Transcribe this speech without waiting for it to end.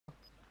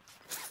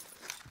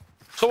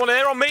Someone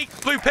here on me.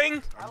 Blue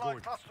ping.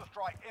 Allied cluster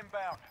strike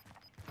inbound.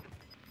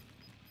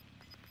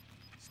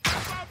 Got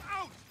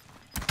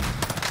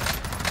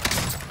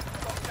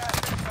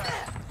gas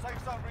inbound.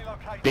 Safe zone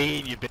relocated.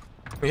 Bean, you bitch.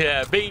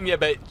 Yeah, bean you,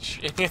 bitch.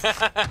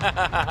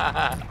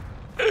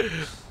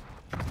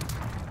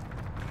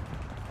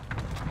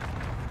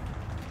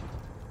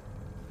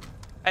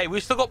 Hey, we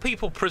still got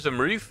people Prism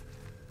Roof.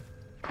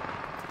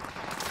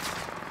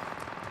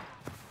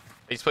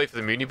 He's playing for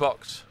the Muni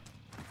box.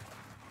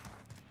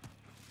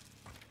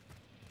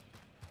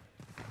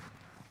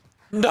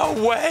 No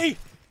way!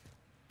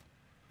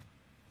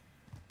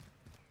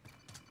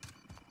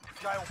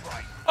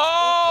 Jailbreak.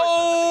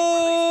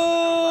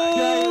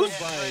 Oh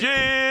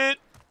shit!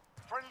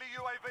 Friendly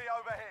UAV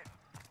overhead.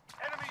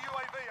 Enemy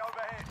UAV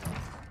overhead.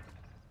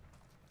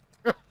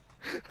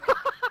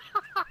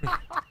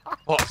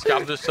 What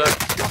Scam just said?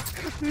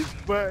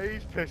 But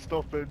he's pissed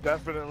off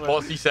indefinitely.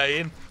 What's he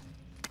saying?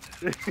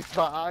 He's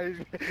like,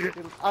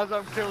 as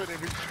I'm killing him,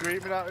 he's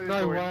screaming at me.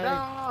 No going, way.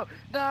 No!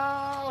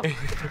 No!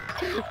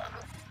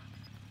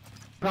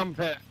 Pump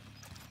it.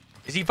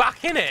 Is he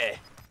back in here?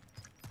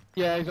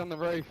 Yeah, he's on the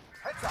roof.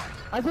 Heads up.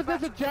 I said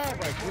there's a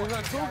jailbreak. We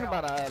weren't talking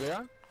about it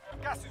earlier.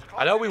 Gas is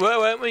I know we were,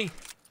 weren't we?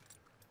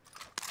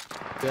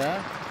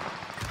 Yeah.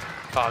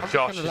 Oh,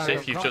 Josh, gonna as land if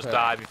on you've top just here.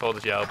 died before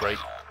the jailbreak.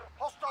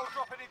 Hostile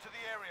dropping into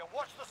the area.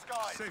 Watch the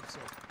skies. Safe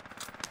zone.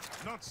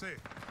 Not safe.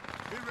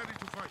 Be ready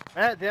to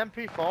fight. The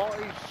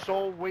MP40 is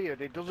so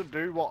weird. It doesn't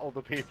do what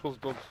other people's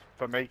does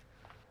for me.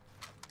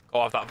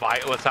 Go have that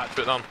vital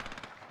attachment on.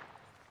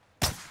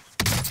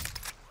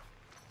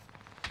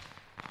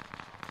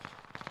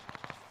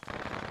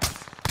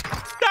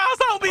 Guys,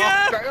 help me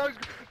here!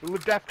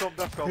 Death come,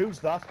 death come. Who's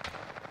that?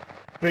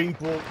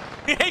 Beanball.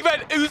 He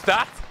went, who's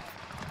that?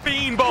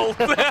 Beanbolt!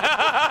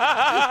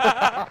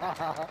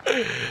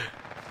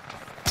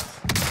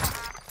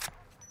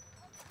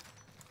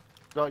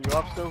 No, you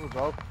have still as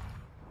well.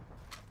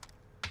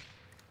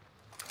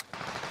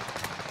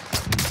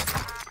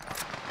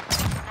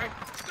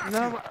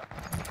 No.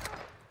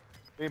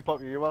 Bean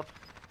pop you have.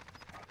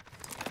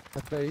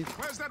 Please.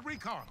 Where's that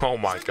recon? Oh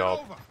my Send it God.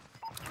 over.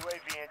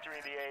 UAV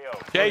entering the AO.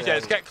 JJ,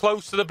 let's get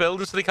close to the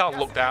building so they can't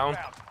look down.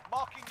 Inbound.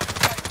 Marking new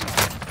safe zone.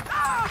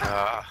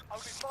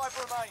 Only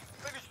 5 remain.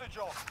 Finish the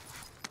job.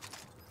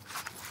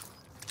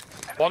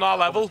 On our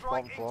level. Strike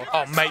One floor.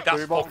 Oh, mate, that's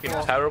Three bottom fucking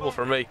floor. terrible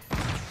for me.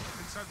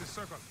 Inside the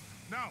circle.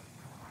 Now.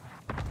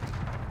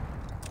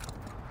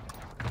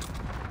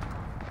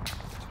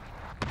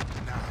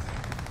 Now.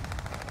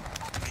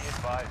 Be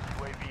advised,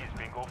 UAV is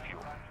bingo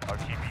fuel.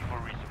 RTB for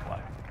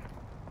resupply.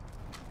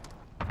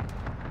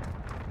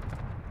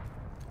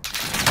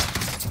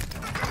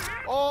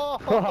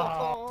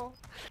 Oh!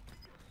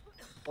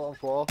 Bottom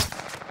floor.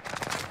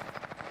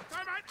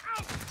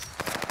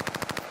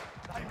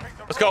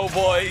 Let's go,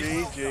 boys.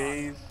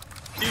 GG's.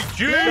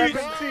 GG's.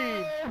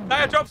 17!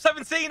 I dropped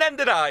 17 then,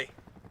 did I?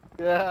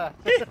 Yeah.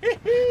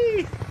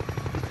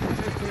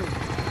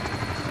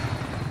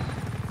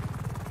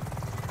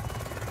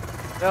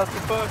 That's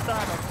the first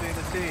time I've seen a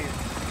team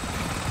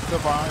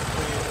survive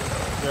the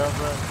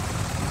jailbreak.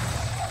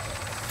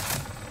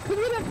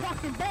 You're the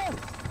fucking best.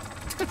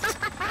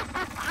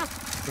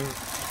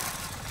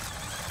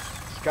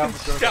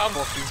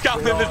 Scam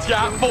in the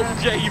chat, fuck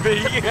JB.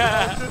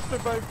 I was just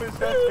about to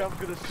say Scam's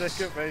gonna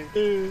stick at me.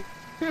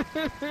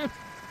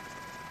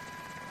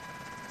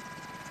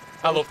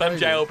 I love them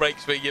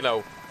jailbreaks for, you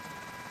know.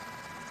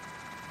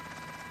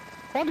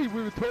 Funny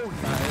we were talking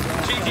about it.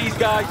 GG's,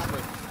 guys.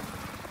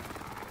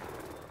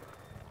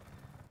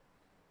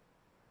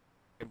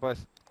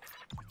 Boys.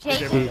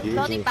 JJ,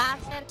 bloody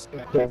bastard.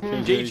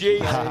 GG.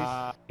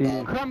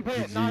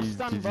 Crumpet, nice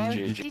stun, bro.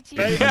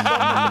 GG.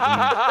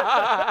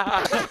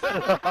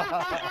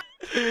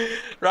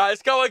 Right,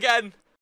 let's go again.